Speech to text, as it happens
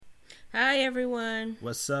Hi, everyone.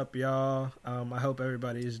 What's up, y'all? I hope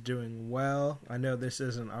everybody is doing well. I know this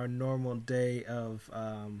isn't our normal day of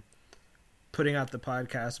putting out the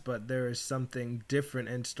podcast, but there is something different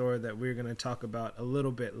in store that we're going to talk about a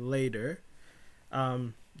little bit later.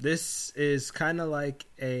 This is kind of like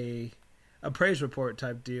a praise report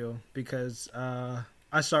type deal because I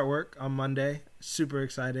start work on Monday. Super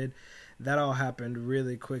excited. That all happened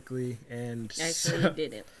really quickly, and Actually, you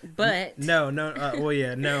didn't. But no.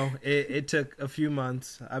 It took a few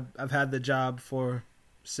months. I've had the job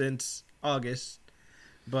since August,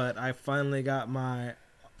 but I finally got my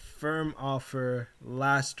firm offer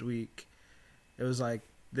last week. It was like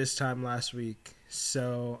this time last week.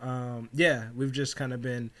 So we've just kind of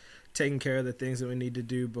been taking care of the things that we need to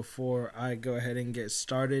do before I go ahead and get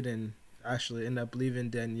started, and actually end up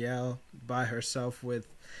leaving Danielle by herself with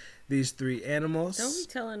these three animals. Don't be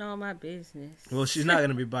telling all my business. Well, she's not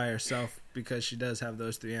going to be by herself because she does have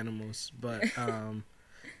those three animals. But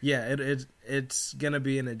it's going to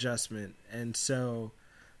be an adjustment. And so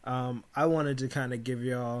I wanted to kind of give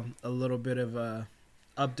y'all a little bit of a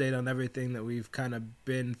update on everything that we've kind of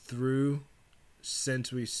been through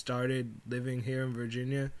since we started living here in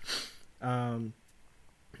Virginia.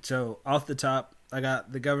 So off the top, I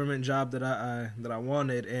got the government job that I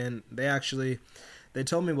wanted, and they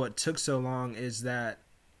told me what took so long is that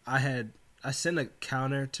I sent a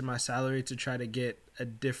counter to my salary to try to get a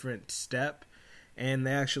different step, and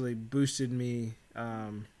they actually boosted me.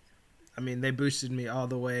 They boosted me all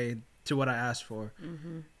the way to what I asked for.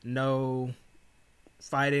 Mm-hmm. No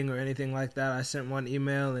fighting or anything like that. I sent one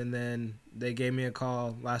email, and then they gave me a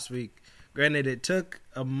call last week. Granted, it took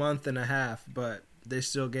a month and a half, but they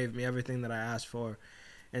still gave me everything that I asked for.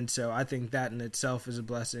 And so I think that in itself is a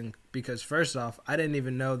blessing because, first off, I didn't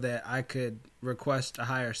even know that I could request a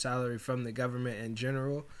higher salary from the government in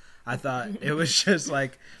general. I thought it was just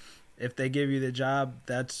like if they give you the job,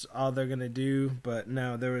 that's all they're going to do. But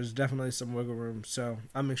no, there was definitely some wiggle room. So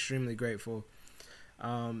I'm extremely grateful.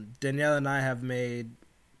 Danielle and I have made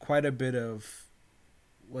quite a bit of,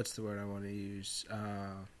 what's the word I want to use?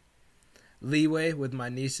 Leeway with my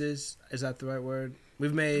nieces. Is that the right word?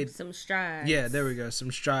 We've made some strides. Yeah, there we go.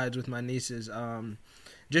 Some strides with my nieces.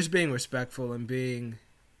 Just being respectful and being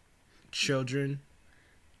children.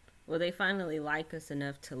 Well, they finally like us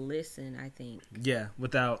enough to listen, I think. Yeah,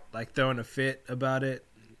 without like throwing a fit about it.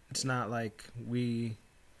 It's not like It's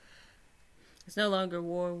no longer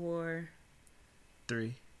War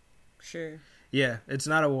 3. Sure. Yeah, it's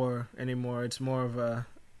not a war anymore. It's more of a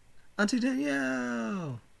Auntie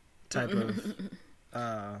Danielle type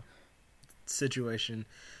of situation.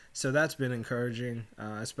 So that's been encouraging,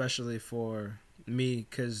 especially for me,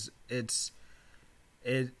 because it's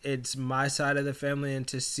my side of the family, and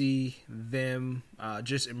to see them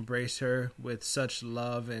just embrace her with such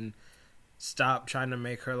love and stop trying to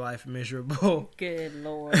make her life miserable. Good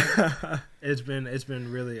Lord. It's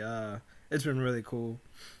been really cool.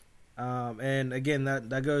 And again,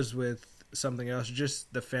 that goes with something else,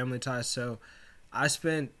 just the family ties. So I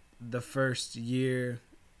spent the first year.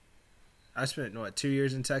 I spent 2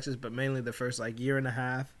 years in Texas, but mainly the first year and a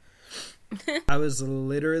half. I was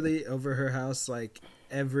literally over her house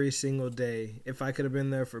every single day. If I could have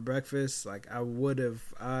been there for breakfast, I would have.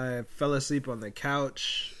 I fell asleep on the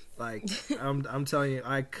couch. I'm telling you,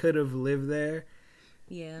 I could have lived there.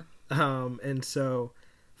 Yeah. And so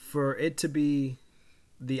for it to be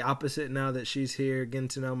the opposite now that she's here, getting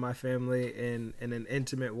to know my family in an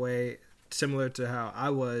intimate way, similar to how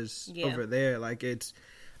I was over there,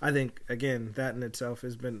 I think, again, that in itself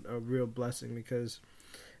has been a real blessing because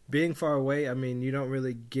being far away, you don't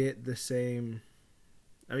really get the same,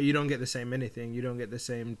 you don't get the same anything. You don't get the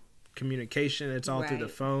same communication. It's all through the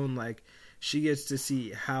phone. She gets to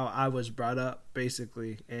see how I was brought up,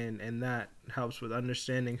 basically, and that helps with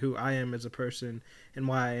understanding who I am as a person and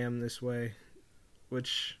why I am this way,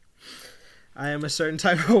 which I am a certain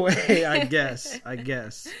type of way, I guess.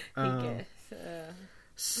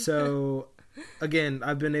 So, again,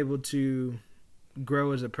 I've been able to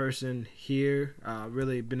grow as a person here,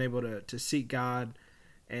 really been able to seek God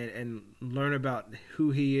and learn about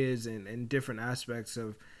who he is and different aspects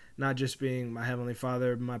of not just being my Heavenly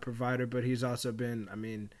Father, my provider, but he's also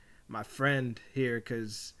been, my friend here,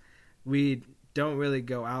 because we don't really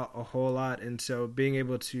go out a whole lot. And so being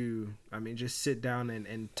able to, just sit down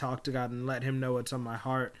and talk to God and let him know what's on my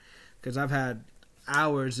heart, because I've had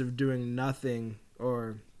hours of doing nothing,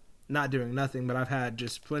 or not doing nothing, but I've had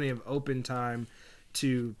just plenty of open time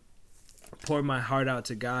to pour my heart out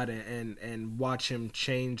to God and watch him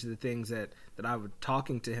change the things that I was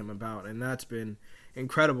talking to him about. And that's been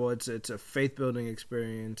incredible. It's a faith building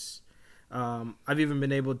experience. I've even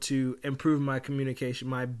been able to improve my communication,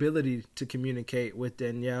 my ability to communicate with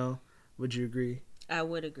Danielle. Would you agree? I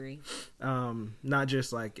would agree. Not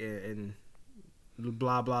just like in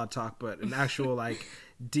blah blah talk, but an actual like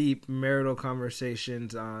deep marital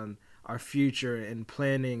conversations on our future and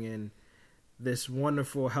planning and this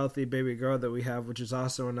wonderful healthy baby girl that we have, which is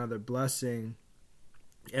also another blessing.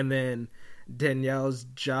 And then Danielle's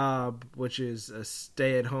job, which is a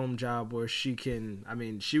stay-at-home job where she can, I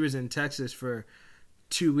mean, she was in Texas for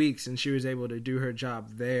 2 weeks and she was able to do her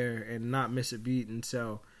job there and not miss a beat. And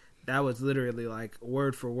so that was literally like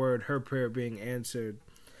word for word her prayer being answered.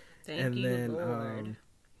 Thank you, Lord.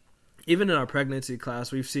 Even in our pregnancy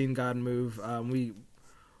class, we've seen God move.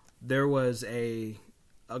 There was a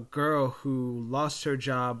girl who lost her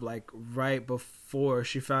job like right before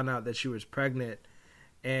she found out that she was pregnant,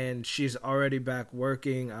 and she's already back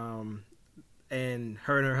working. And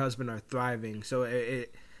her and her husband are thriving. So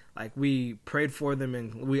it like we prayed for them,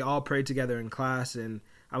 and we all prayed together in class. And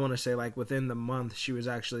I want to say like within the month, she was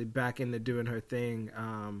actually back into doing her thing,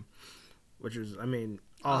 which was, I mean,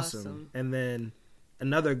 awesome. And then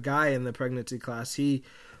another guy in the pregnancy class, he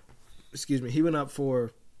went up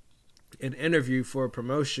for an interview for a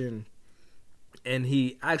promotion, and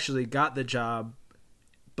he actually got the job.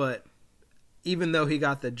 But even though he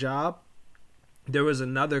got the job, there was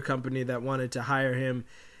another company that wanted to hire him,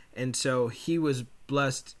 and so he was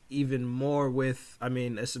blessed even more with, I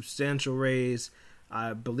mean, a substantial raise.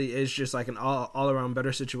 I believe it's just like an all around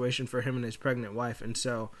better situation for him and his pregnant wife. And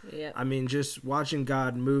so, yep. I mean, just watching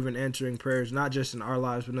God move and answering prayers, not just in our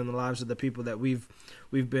lives, but in the lives of the people that we've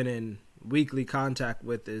been in weekly contact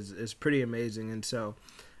with is pretty amazing. And so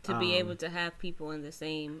to be able to have people in the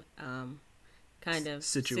same kind of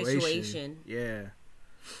situation, yeah,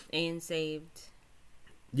 and saved,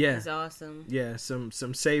 yeah, is awesome. Yeah, some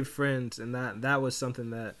saved friends, and that was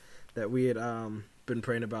something that we had been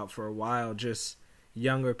praying about for a while. Just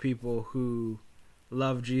younger people who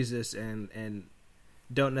love Jesus and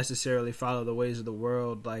don't necessarily follow the ways of the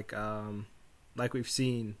world like we've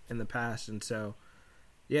seen in the past. And so,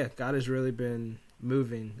 yeah, God has really been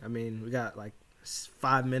moving. I mean, we got like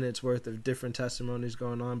 5 minutes worth of different testimonies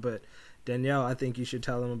going on, but Danielle, I think you should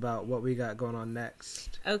tell them about what we got going on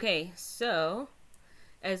next. Okay, so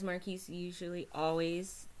as Marquise usually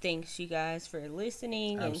always thanks you guys for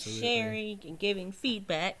listening and sharing and giving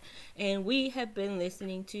feedback, and we have been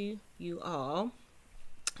listening to you all.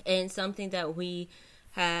 And something that we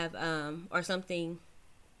have a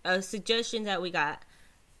suggestion that we got,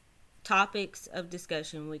 topics of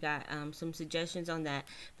discussion, we got some suggestions on that,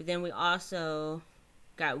 but then we also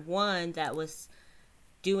got one that was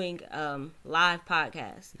doing live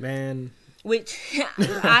podcast, man, which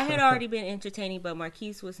I had already been entertaining, but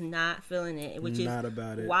Marquise was not feeling it, which not is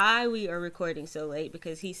about it. Why we are recording so late,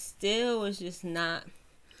 because he still was just not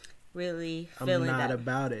really feeling that. I'm not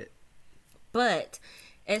about it. But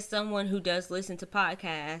as someone who does listen to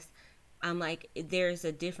podcasts, I'm like, there's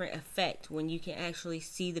a different effect when you can actually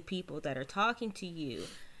see the people that are talking to you.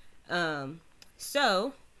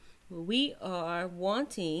 So we are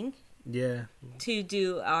wanting to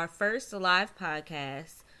do our first live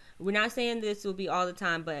podcast. We're not saying this will be all the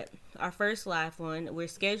time, but our first live one, we're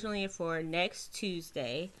scheduling it for next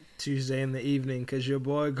Tuesday. Tuesday in the evening, because your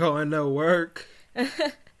boy going to work.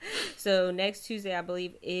 So next Tuesday, I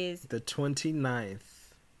believe, is the 29th.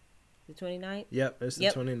 The 29th? Yep, it's the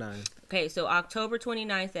 29th. Okay, so October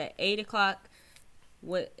 29th at 8 o'clock.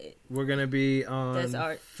 We're going to be on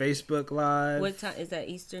Facebook Live. What time? Is that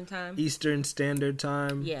Eastern time? Eastern Standard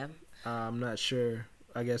Time. Yeah. I'm not sure.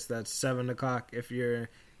 I guess that's 7 o'clock if you're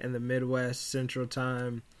in the Midwest, Central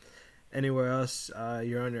Time. Anywhere else,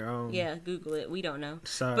 you're on your own. Yeah, Google it. We don't know.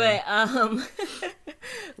 Sorry. But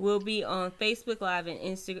we'll be on Facebook Live and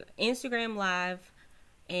Instagram Live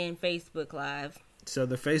and Facebook Live. So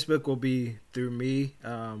the Facebook will be through me,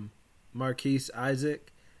 Marquise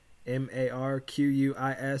Isaac,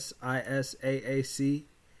 MarquisIsaac.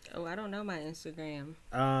 Oh, I don't know my Instagram.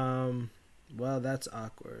 Well, that's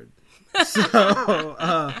awkward. So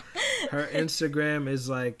her Instagram is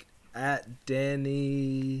like at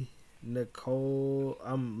Danny Nicole.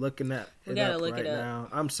 I'm looking at it up right now.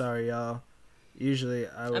 I'm sorry, y'all. Usually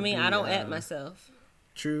I don't at myself.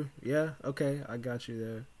 True. Yeah. Okay. I got you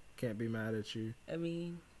there. Can't be mad at you. I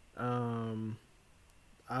mean, I'm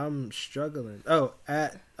struggling. Oh,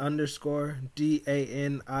 at _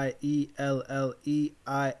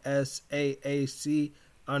 DANIELLEISAAC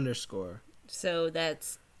 _. So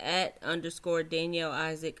that's at _ Danielle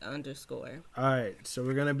Isaac _. All right. So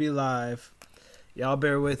we're going to be live. y'all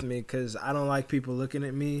bear with me because I don't like people looking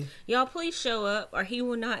at me. Y'all please show up or he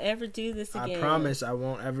will not ever do this again. I promise I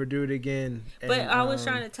won't ever do it again. But I was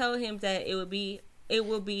trying to tell him that it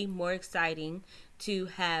will be more exciting to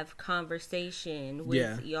have conversation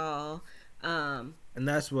with y'all. And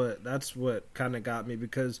that's what kind of got me,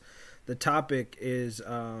 because the topic is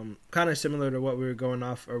kind of similar to what we were going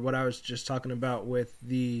off, or what I was just talking about with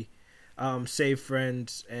the saved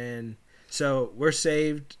friends. And so we're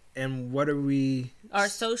saved, and what are we? Our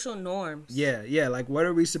social norms. Yeah. Like, what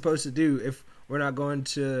are we supposed to do if we're not going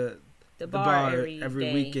to the bar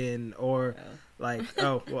every weekend, or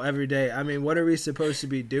every day? I mean, what are we supposed to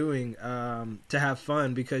be doing to have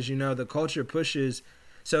fun? Because, the culture pushes.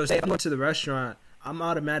 So say if I go to the restaurant, I'm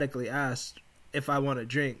automatically asked if I want to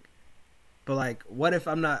drink. But like, what if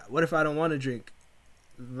I don't want to drink?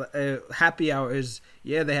 Happy hour is,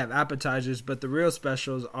 they have appetizers, but the real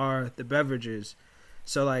specials are the beverages.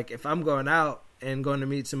 So like, if I'm going out and going to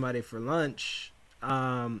meet somebody for lunch,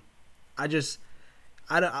 what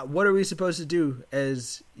are we supposed to do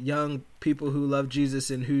as young people who love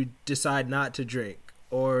Jesus and who decide not to drink,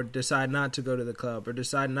 or decide not to go to the club, or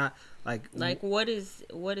decide not what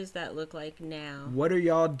does that look like now? What are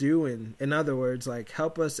y'all doing? In other words, like,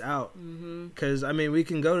 help us out. Because we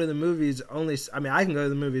can go to the movies I can go to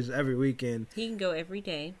the movies every weekend. He can go every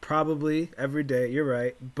day. Probably every day. You're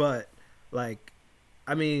right. But where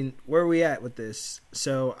are we at with this?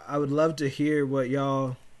 So I would love to hear what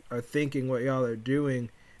y'all are thinking, what y'all are doing.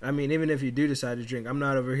 Even if you do decide to drink, I'm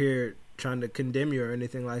not over here trying to condemn you or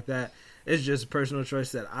anything like that. It's just a personal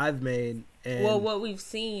choice that I've made. And what we've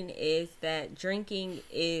seen is that drinking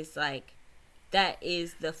is that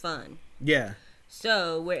is the fun. Yeah.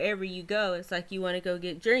 So wherever you go, it's like you want to go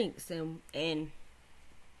get drinks, and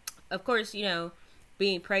of course,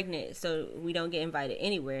 being pregnant, so we don't get invited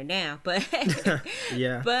anywhere now. But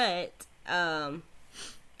yeah. But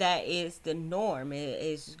that is the norm. It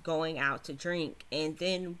is going out to drink, and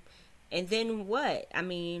then what?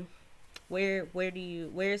 Where's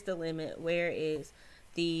the limit? Where is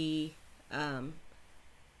the I'm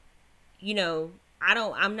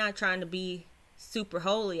not trying to be super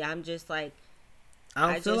holy. I'm just like,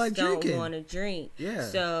 I just don't want to drink. Yeah.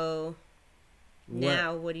 So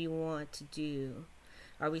now what do you want to do?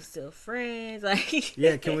 Are we still friends?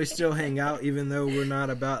 Yeah, can we still hang out even though we're not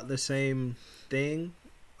about the same thing?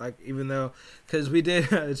 Because we did,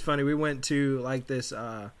 it's funny, we went to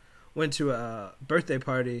a birthday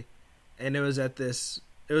party, and it was at this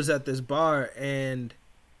bar, and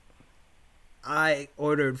I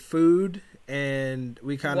ordered food, and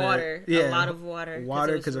we kind of a lot of water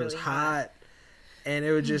because it was hot, and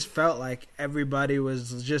it just felt like everybody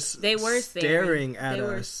was just staring at us. They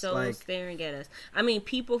were so staring at us.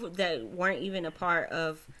 People that weren't even a part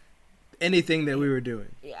of anything that we were doing.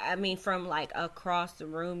 From across the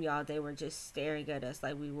room, y'all, they were just staring at us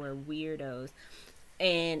like we were weirdos.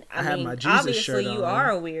 And I had my Jesus obviously shirt you on. are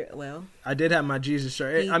a weird. Well, I did have my Jesus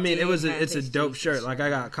shirt. It's a dope shirt. Like, I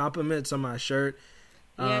got compliments on my shirt.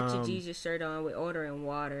 You had your Jesus shirt on. We're ordering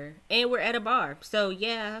water, and we're at a bar. So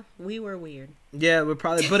yeah, we were weird. Yeah, we're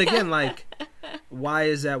probably. But again, why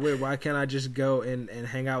is that weird? Why can't I just go and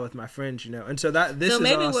hang out with my friends? And so this is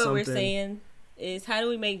maybe all what something. We're saying is, how do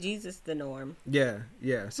we make Jesus the norm? Yeah.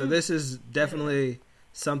 So this is definitely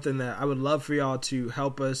something that I would love for y'all to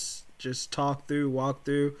help us just walk through.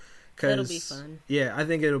 It'll be fun. Yeah, I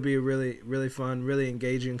think it'll be a really, really fun, really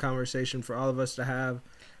engaging conversation for all of us to have.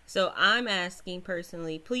 So I'm asking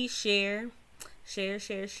personally, please share.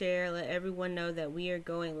 Let everyone know that we are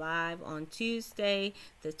going live on Tuesday,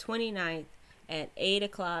 the 29th at 8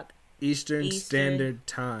 o'clock Eastern Standard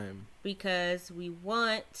Time. Because we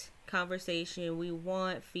want conversation, we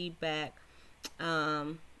want feedback,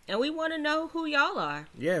 and we want to know who y'all are.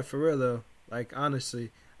 Yeah, for real though. Honestly,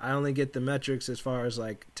 I only get the metrics as far as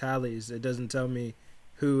tallies. It doesn't tell me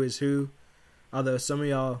who is who. Although some of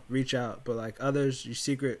y'all reach out, but others, you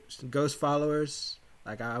secret ghost followers,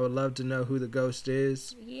 I would love to know who the ghost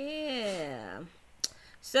is. Yeah.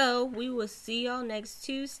 So we will see y'all next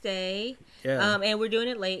Tuesday. Yeah. And we're doing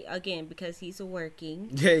it late again because he's working.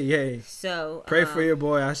 Yay. So pray for your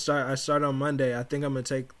boy. I start on Monday. I think I'm gonna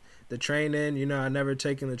take the train in. I never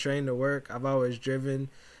taken the train to work. I've always driven.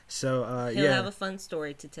 So he'll have a fun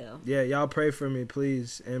story to tell. Yeah, y'all pray for me,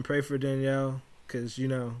 please, and pray for Danielle, because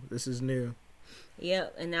this is new.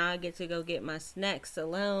 Yep, and now I get to go get my snacks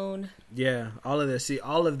alone. Yeah, all of this. See,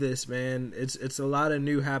 all of this, man, it's a lot of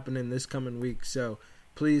new happening this coming week. So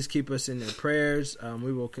please keep us in your prayers.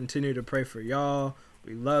 We will continue to pray for y'all.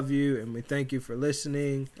 We love you, and we thank you for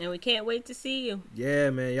listening. And we can't wait to see you. Yeah,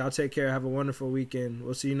 man. Y'all take care. Have a wonderful weekend.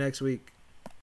 We'll see you next week.